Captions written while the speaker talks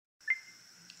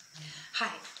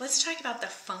Hi, let's talk about the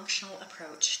functional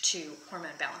approach to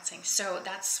hormone balancing. So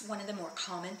that's one of the more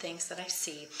common things that I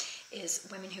see is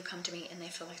women who come to me and they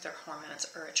feel like their hormones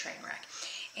are a train wreck.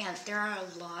 And there are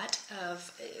a lot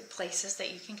of places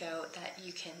that you can go that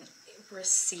you can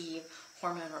receive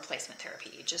hormone replacement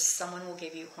therapy. Just someone will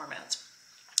give you hormones.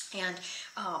 And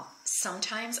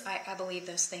sometimes I believe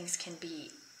those things can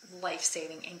be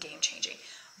life-saving and game-changing.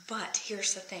 But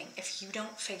here's the thing, if you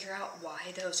don't figure out why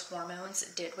those hormones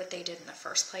did what they did in the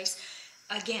first place,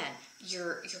 again,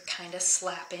 you're kind of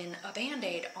slapping a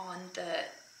Band-Aid on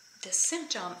the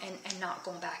symptom and not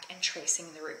going back and tracing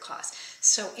the root cause.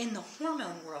 So in the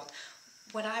hormone world,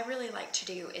 what I really like to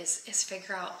do is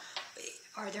figure out,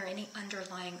 are there any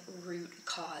underlying root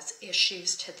cause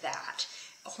issues to that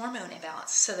hormone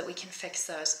imbalance so that we can fix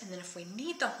those. And then if we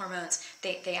need the hormones,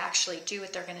 they actually do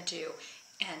what they're going to do,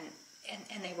 and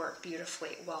they work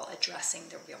beautifully while addressing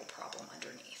the real problem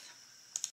underneath.